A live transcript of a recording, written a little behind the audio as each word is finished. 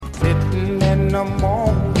the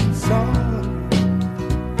morning sun,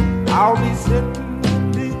 I'll be sitting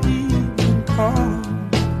when the evening comes,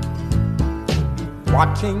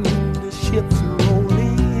 watching the ships roll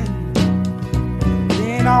in,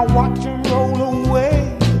 then I'll watch them roll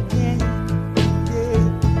away again.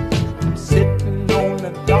 Yeah. I'm sitting on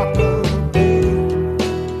the dock of the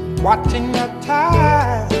bay, watching the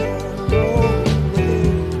tide roll away.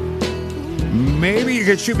 Maybe you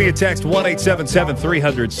could shoot me a text,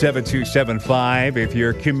 1-877-300-7275. If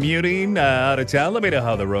you're commuting out of town, let me know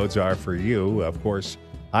how the roads are for you. Of course,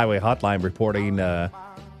 Highway Hotline reporting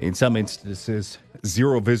in some instances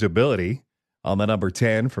zero visibility on the number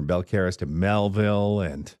 10 from Belcaris to Melville,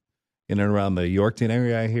 and in and around the Yorkton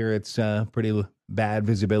area. I hear it's pretty bad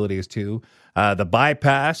visibility as too. The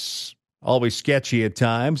bypass, always sketchy at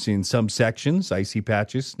times in some sections, icy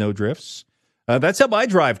patches, snow drifts. That's how my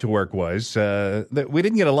drive to work was. We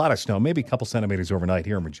didn't get a lot of snow, maybe a couple centimeters overnight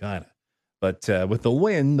here in Regina. But with the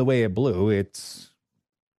wind, the way it blew, it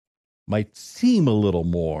might seem a little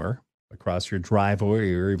more across your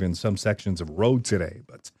driveway or even some sections of road today.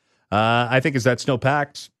 But I think as that snow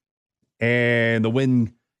packs and the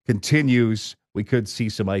wind continues, we could see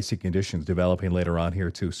some icy conditions developing later on here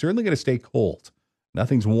too. Certainly going to stay cold.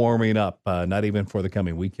 Nothing's warming up, not even for the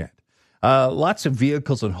coming weekend. Lots of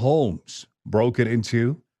vehicles and homes broken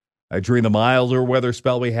into during the milder weather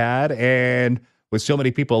spell we had, and with so many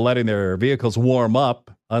people letting their vehicles warm up,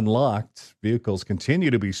 unlocked, vehicles continue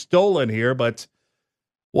to be stolen here. But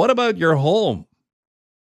what about your home?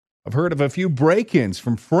 I've heard of a few break-ins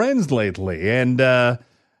from friends lately, and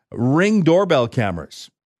Ring doorbell cameras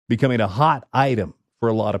becoming a hot item for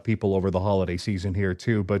a lot of people over the holiday season here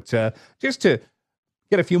too. But just to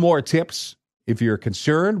get a few more tips, if you're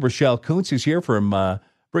concerned, Rochelle Kuntz is here from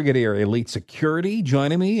Brigadier Elite Security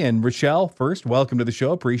joining me. And Rochelle, first, welcome to the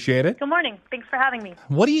show. Appreciate it. Good morning. Thanks for having me.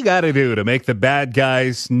 What do you got to do to make the bad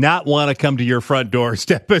guys not want to come to your front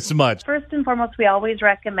doorstep as much? First and foremost, we always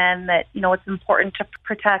recommend that, it's important to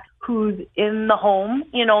protect who's in the home.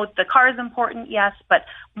 The car is important, yes, but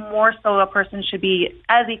more so a person should be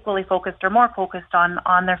as equally focused or more focused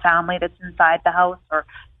on their family that's inside the house or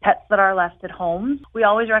pets that are left at home. We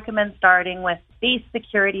always recommend starting with base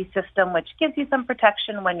security system, which gives you some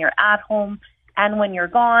protection when you're at home and when you're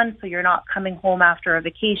gone, so you're not coming home after a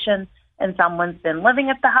vacation and someone's been living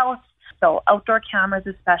at the house. So outdoor cameras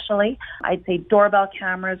especially. I'd say doorbell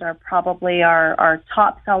cameras are probably our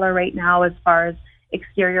top seller right now as far as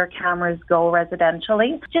exterior cameras go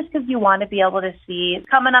residentially, just because you want to be able to see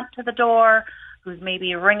coming up to the door, who's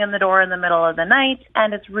maybe ringing the door in the middle of the night.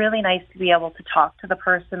 And it's really nice to be able to talk to the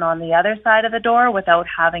person on the other side of the door without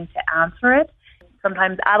having to answer it.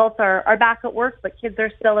 Sometimes adults are back at work, but kids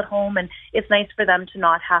are still at home, and it's nice for them to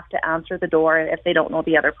not have to answer the door if they don't know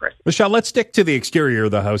the other person. Michelle, let's stick to the exterior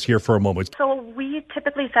of the house here for a moment. So we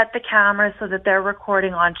typically set the cameras so that they're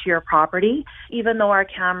recording onto your property. Even though our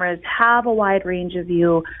cameras have a wide range of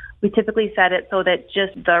view, we typically set it so that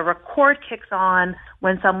just the record kicks on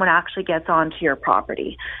when someone actually gets onto your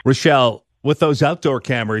property. Rochelle, with those outdoor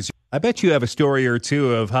cameras, I bet you have a story or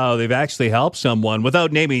two of how they've actually helped someone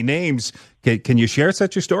without naming names. Can you share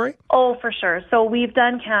such a story? Oh, for sure. So we've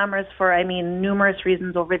done cameras for, numerous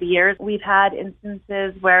reasons over the years. We've had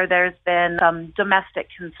instances where there's been some domestic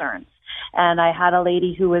concerns. And I had a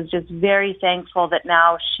lady who was just very thankful that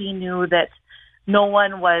now she knew that no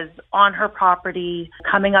one was on her property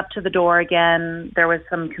coming up to the door again. There was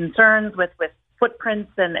some concerns with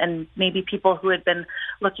footprints and maybe people who had been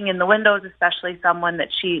looking in the windows, especially someone that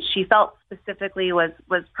she felt specifically was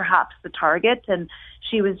perhaps the target. And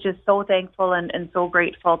she was just so thankful and so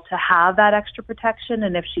grateful to have that extra protection.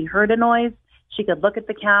 And if she heard a noise, she could look at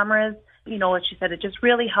the cameras. As she said, it just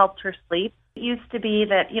really helped her sleep. It used to be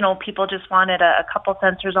that, people just wanted a couple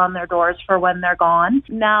sensors on their doors for when they're gone.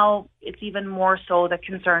 Now it's even more so the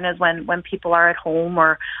concern is when people are at home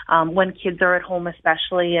or when kids are at home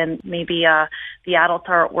especially, and maybe the adults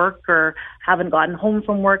are at work or haven't gotten home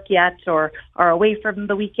from work yet or are away from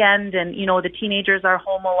the weekend, and, the teenagers are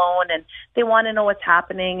home alone and they want to know what's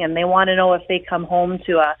happening, and they want to know if they come home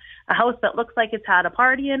to a house that looks like it's had a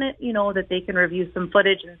party in it, that they can review some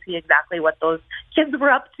footage and see exactly what those kids were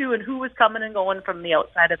up to and who was coming and going from the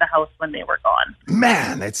outside of the house when they were gone.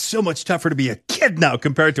 Man, it's so much tougher to be a kid now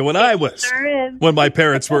compared to when I was. Sure is. When my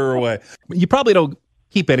parents were away. You probably don't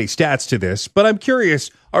keep any stats to this, but I'm curious,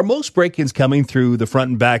 Are most break-ins coming through the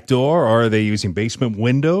front and back door, or are they using basement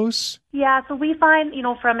windows? Yeah, so we find,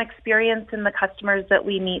 from experience in the customers that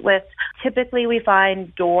we meet with, typically we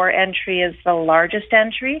find door entry is the largest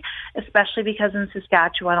entry, especially because in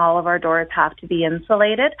Saskatchewan, all of our doors have to be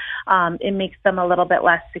insulated. It makes them a little bit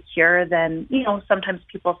less secure than, sometimes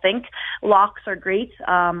people think. Locks are great,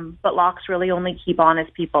 but locks really only keep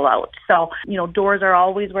honest people out. So, doors are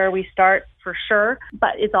always where we start for sure, but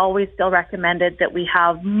it's always still recommended that we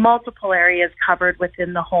have multiple areas covered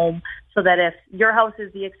within the home so that if your house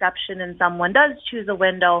is the exception and someone does choose a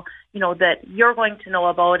window, that you're going to know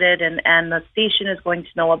about it and the station is going to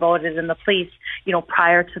know about it and the police,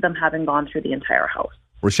 prior to them having gone through the entire house.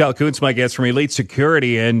 Rochelle Kuntz, my guest from Elite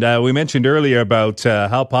Security, and we mentioned earlier about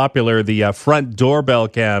how popular the front doorbell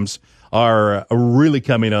cams are really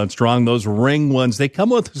coming on strong. Those Ring ones, they come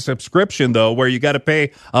with a subscription, though, where you got to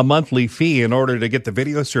pay a monthly fee in order to get the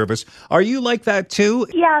video service. Are you like that, too?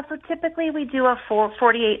 Yeah, so typically we do a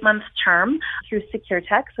 48-month term through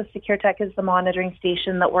SecureTech. So SecureTech is the monitoring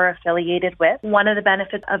station that we're affiliated with. One of the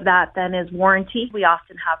benefits of that, then, is warranty. We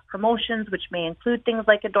often have promotions, which may include things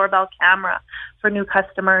like a doorbell camera for new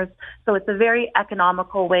customers. So it's a very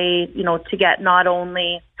economical way, to get not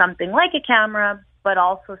only something like a camera, but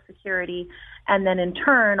also security, and then in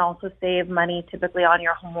turn also save money typically on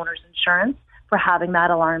your homeowner's insurance for having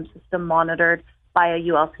that alarm system monitored by a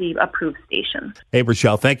ULC-approved station. Hey,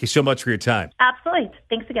 Rochelle, thank you so much for your time. Absolutely.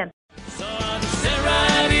 Thanks again. So I'll just sit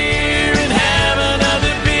right here and have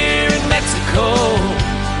another beer in Mexico.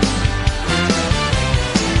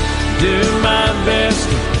 Do my best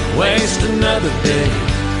to waste another day.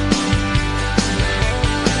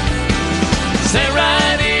 Sit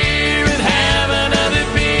right here and have another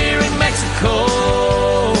beer in Mexico.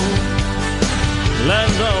 Let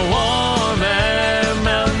the warm air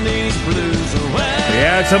melt these blues away.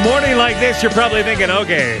 Yeah, it's a morning like this, you're probably thinking,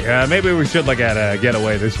 okay, maybe we should look at a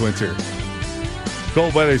getaway this winter.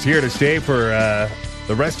 Cold weather's here to stay for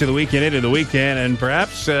the rest of the weekend into the weekend, and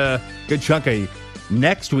perhaps a good chunk of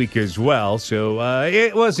next week as well. So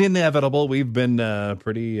it was inevitable. We've been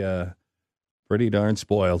pretty darn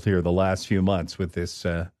spoiled here the last few months with this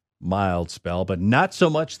mild spell, but not so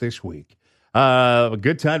much this week. A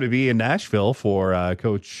good time to be in Nashville for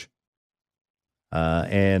Coach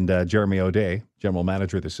and Jeremy O'Day, General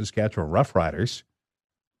Manager of the Saskatchewan Roughriders,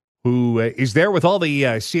 who is there with all the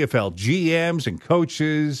CFL GMs and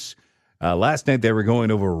coaches. Last night they were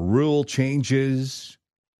going over rule changes.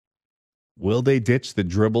 Will they ditch the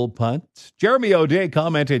dribble punt? Jeremy O'Day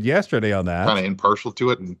commented yesterday on that. Kind of impartial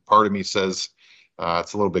to it, and part of me says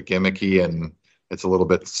it's a little bit gimmicky and it's a little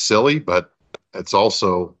bit silly, but it's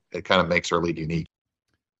also, it kind of makes our league unique.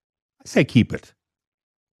 I say keep it.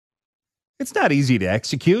 It's not easy to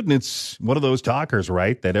execute, and it's one of those talkers,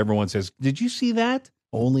 right, that everyone says, did you see that?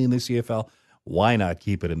 Only in the CFL? Why not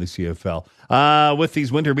keep it in the CFL? With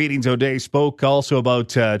these winter meetings, O'Day spoke also about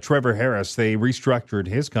Trevor Harris. They restructured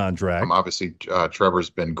his contract. Obviously, Trevor's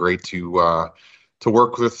been great to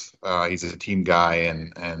work with. He's a team guy,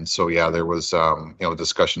 and so yeah, there was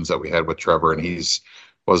discussions that we had with Trevor, and he's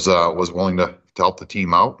was willing to help the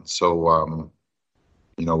team out. So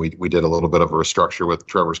we did a little bit of a restructure with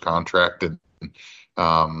Trevor's contract, and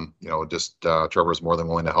Trevor's more than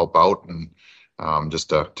willing to help out, and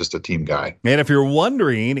just a team guy. And if you're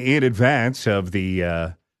wondering in advance of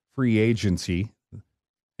the free agency,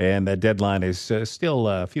 and that deadline is still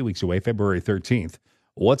a few weeks away, February 13th,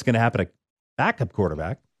 what's going to happen to backup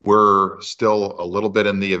quarterback? We're still a little bit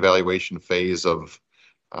in the evaluation phase of,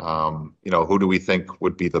 who do we think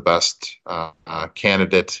would be the best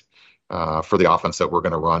candidate for the offense that we're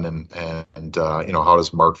going to run, and how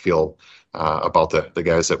does Mark feel about the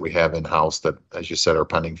guys that we have in house that, as you said, are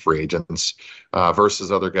pending free agents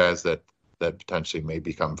versus other guys that potentially may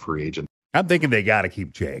become free agents. I'm thinking they got to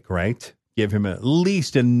keep Jake, right? Give him at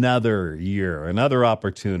least another year, another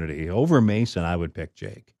opportunity. Over Mason, I would pick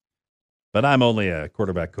Jake. But I'm only a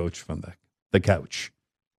quarterback coach from the couch.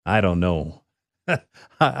 I don't know.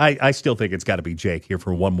 I still think it's got to be Jake here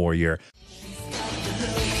for one more year.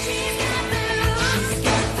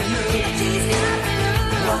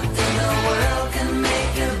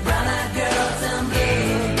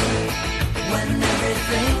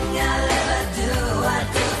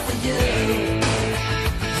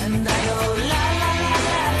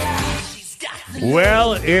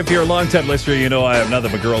 Well, if you're a long-time listener, you know I have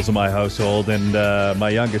nothing but girls in my household, and my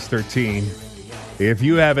youngest 13. If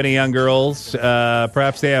you have any young girls,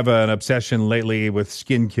 perhaps they have an obsession lately with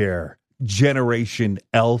skincare. Generation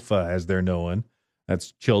Alpha, as they're known.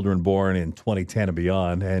 That's children born in 2010 and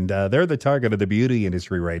beyond, and they're the target of the beauty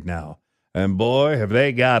industry right now. And boy, have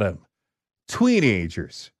they got them.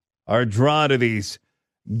 teenagers are drawn to these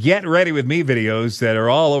get ready with me videos that are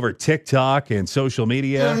all over TikTok and social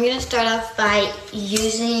media. I'm going to start off by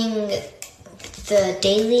using the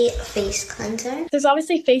daily face cleanser. There's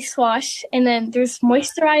obviously face wash, and then there's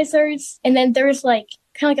moisturizers, and then there's like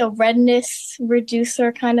kind of like a redness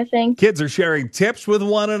reducer kind of thing. Kids are sharing tips with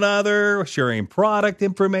one another, sharing product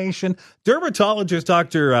information. Dermatologist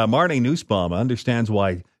Dr. Marnie Nussbaum understands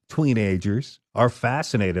why teenagers are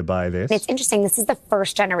fascinated by this. It's interesting. This is the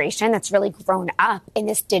first generation that's really grown up in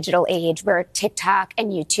this digital age where TikTok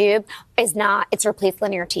and YouTube it's replaced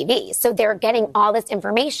linear TV. So they're getting all this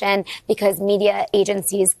information because media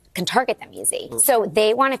agencies can target them easy. So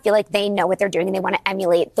they want to feel like they know what they're doing and they want to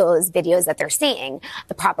emulate those videos that they're seeing.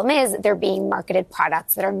 The problem is they're being marketed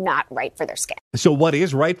products that are not right for their skin. So what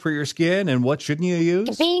is right for your skin and what shouldn't you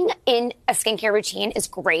use? Being in a skincare routine is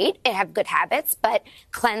great. It have good habits, but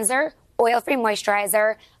cleanser, oil-free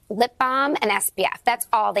moisturizer, lip balm, and SPF. That's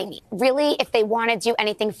all they need. Really, if they want to do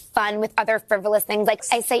anything fun with other frivolous things, like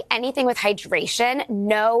I say anything with hydration,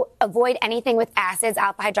 no, avoid anything with acids,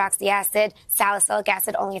 alpha hydroxy acid, salicylic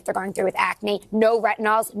acid, only if they're going through with acne, no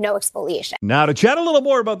retinols, no exfoliation. Now, to chat a little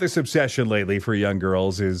more about this obsession lately for young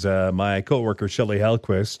girls is my coworker, Shelley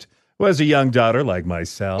Hellquist, who has a young daughter like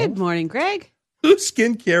myself. Good morning, Greg. Whose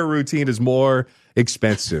skincare routine is more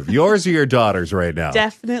expensive, yours or your daughter's right now?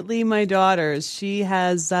 Definitely my daughter's. She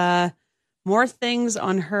has more things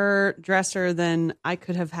on her dresser than I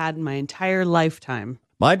could have had in my entire lifetime.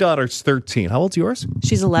 My daughter's 13. How old's yours?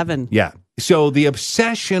 She's 11. Yeah. So the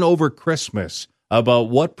obsession over Christmas about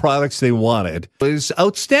what products they wanted was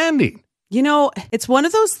outstanding. You know, it's one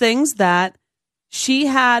of those things that she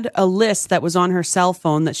had a list that was on her cell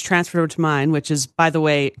phone that's transferred over to mine, which is, by the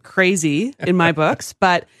way, crazy in my books.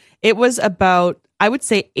 But it was about, I would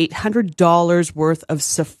say, $800 worth of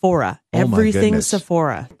Sephora. Everything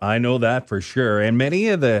Sephora. I know that for sure. And many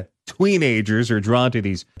of the teenagers are drawn to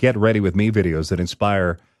these get ready with me videos that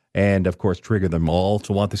inspire and, of course, trigger them all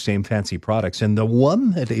to want the same fancy products. And the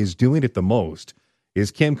one that is doing it the most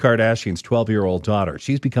is Kim Kardashian's 12-year-old daughter.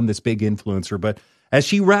 She's become this big influencer, but as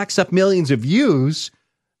she racks up millions of views,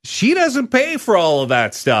 she doesn't pay for all of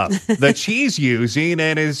that stuff that she's using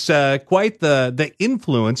and is quite the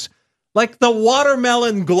influence. Like the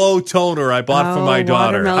watermelon glow toner I bought for my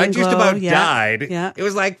daughter. I just about died. Yeah. It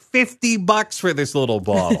was like $50 for this little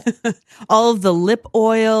bottle. All of the lip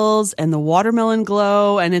oils and the watermelon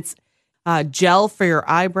glow, and it's gel for your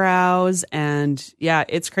eyebrows. And yeah,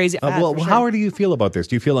 it's crazy. Well, sure. How do you feel about this?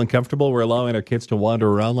 Do you feel uncomfortable we're allowing our kids to wander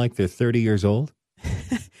around like they're 30 years old?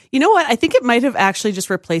 You know what? I think it might have actually just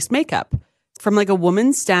replaced makeup. From like a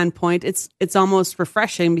woman's standpoint, it's almost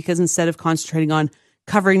refreshing because instead of concentrating on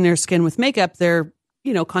covering their skin with makeup, they're,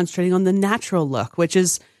 concentrating on the natural look, which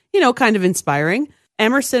is, kind of inspiring.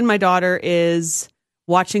 Emerson, my daughter, is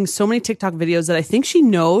watching so many TikTok videos that I think she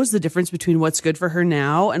knows the difference between what's good for her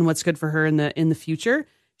now and what's good for her in the future.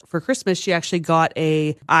 For Christmas, she actually got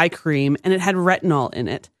a eye cream and it had retinol in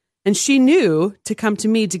it. And she knew to come to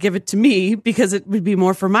me to give it to me because it would be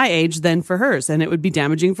more for my age than for hers, and it would be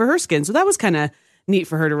damaging for her skin. So that was kind of neat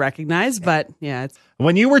for her to recognize. But yeah.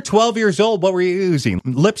 When you were 12 years old, what were you using?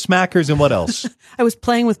 Lip smackers and what else? I was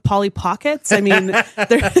playing with Polly Pockets. I mean,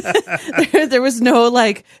 there was no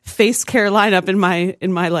like face care lineup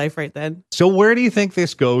in my life right then. So where do you think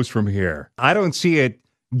this goes from here? I don't see it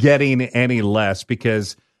getting any less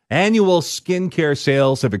because annual skincare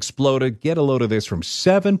sales have exploded. Get a load of this, from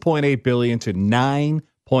 $7.8 billion to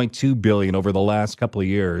 $9.2 billion over the last couple of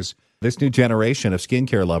years. This new generation of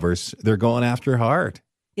skincare lovers, they're going after hard.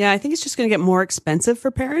 Yeah, I think it's just going to get more expensive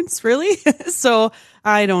for parents, really. So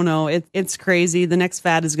I don't know. It's crazy. The next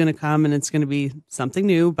fad is going to come and it's going to be something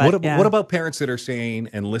new. But what about parents that are saying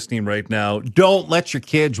and listening right now, don't let your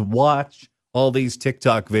kids watch all these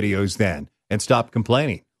TikTok videos then and stop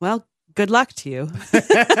complaining? Well, good luck to you.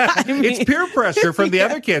 It's peer pressure from the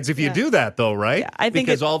other kids if you do that, though, right? Yeah, I think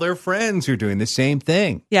because all their friends are doing the same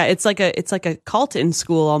thing. Yeah, it's like a cult in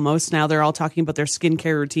school almost. Now they're all talking about their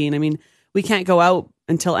skincare routine. I mean, we can't go out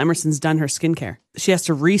until Emerson's done her skincare. She has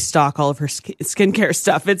to restock all of her skincare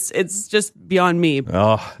stuff. It's just beyond me.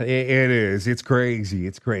 Oh, it is. It's crazy.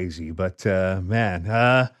 It's crazy. But man,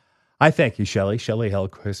 I thank you, Shelley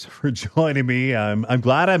Hellquist, for joining me. I'm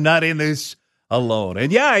glad I'm not in this alone.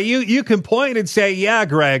 And yeah, you can point and say, yeah,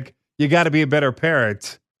 Greg, you got to be a better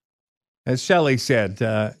parent. As Shelley said,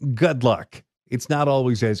 good luck. It's not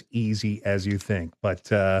always as easy as you think, but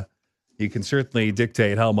you can certainly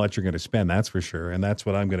dictate how much you're going to spend, that's for sure. And that's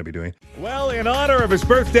what I'm going to be doing. Well, in honor of his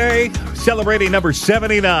birthday, celebrating number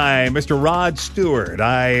 79, Mr. Rod Stewart,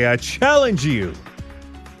 I challenge you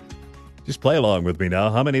Just play along with me now.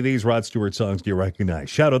 How many of these Rod Stewart songs do you recognize?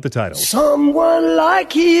 Shout out the titles. Someone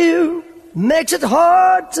like you makes it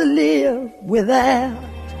hard to live without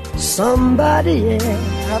somebody else.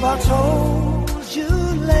 Have I told you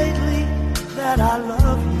lately that I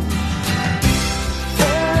love you?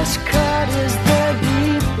 First cut is the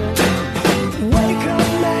deepest. Wake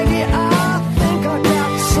up, Maggie, I think I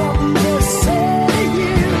got something to say to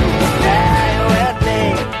you. Stay with me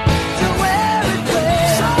to where it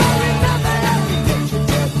plays. Sorry, nothing else to get you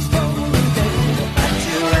to the stolen days of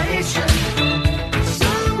infatuation.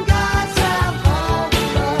 Some guys have all the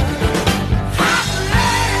love. Hot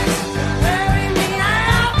legs, bury me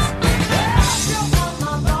out. You want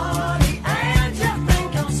my body and you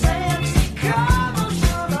think I'm sexy. Come on,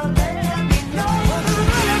 sugar, let me know. The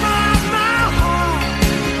rhythm of my heart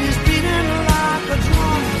is beating like a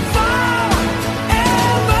drum. Forever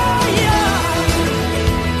young.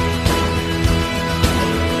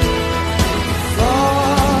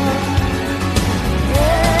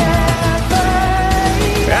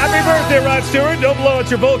 Happy birthday, Rod Stewart. Don't blow out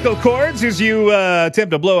your vocal cords as you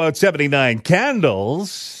attempt to blow out 79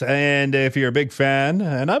 candles. And if you're a big fan,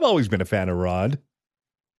 and I've always been a fan of Rod,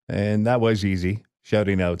 and that was easy,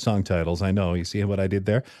 shouting out song titles. I know. You see what I did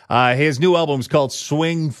there? His new album's called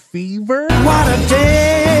Swing Fever. What a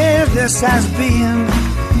day this has been.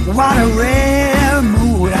 What a rare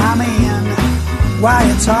mood I'm in. Why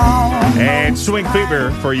it's all. And Swing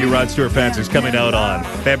Fever, for you Rod Stewart fans, is coming out on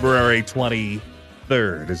February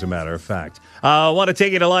 23rd, as a matter of fact. I want to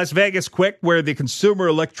take you to Las Vegas quick, where the Consumer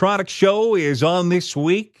Electronics Show is on this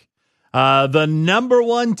week. The number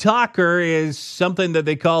one talker is something that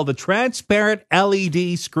they call the transparent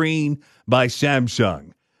LED screen by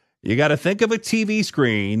Samsung. You got to think of a TV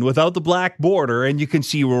screen without the black border, and you can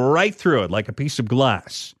see right through it like a piece of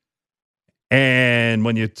glass. And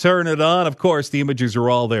when you turn it on, of course, the images are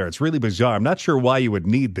all there. It's really bizarre. I'm not sure why you would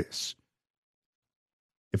need this.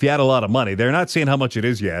 If you had a lot of money, they're not saying how much it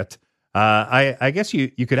is yet. I guess you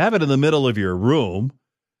could have it in the middle of your room,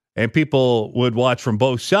 and people would watch from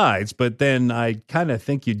both sides, but then I kind of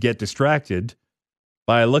think you'd get distracted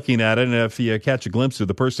by looking at it, and if you catch a glimpse of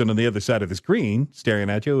the person on the other side of the screen staring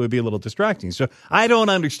at you, it would be a little distracting. So I don't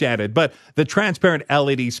understand it, but the transparent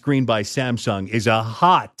LED screen by Samsung is a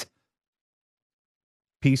hot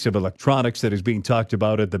piece of electronics that is being talked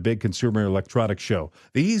about at the big Consumer Electronics Show.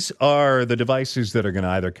 These are the devices that are going to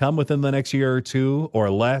either come within the next year or two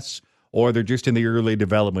or less, or they're just in the early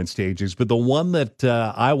development stages. But the one that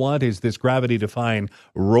I want is this gravity-defying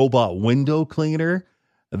robot window cleaner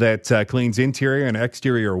that cleans interior and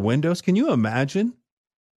exterior windows. Can you imagine?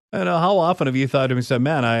 I don't know, how often have you thought to yourself,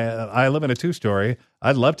 man, I live in a two-story.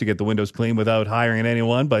 I'd love to get the windows clean without hiring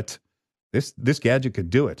anyone, but this gadget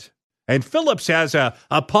could do it. And Philips has a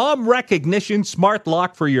palm recognition smart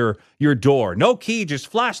lock for your door. No key, just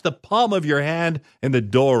flash the palm of your hand and the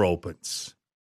door opens.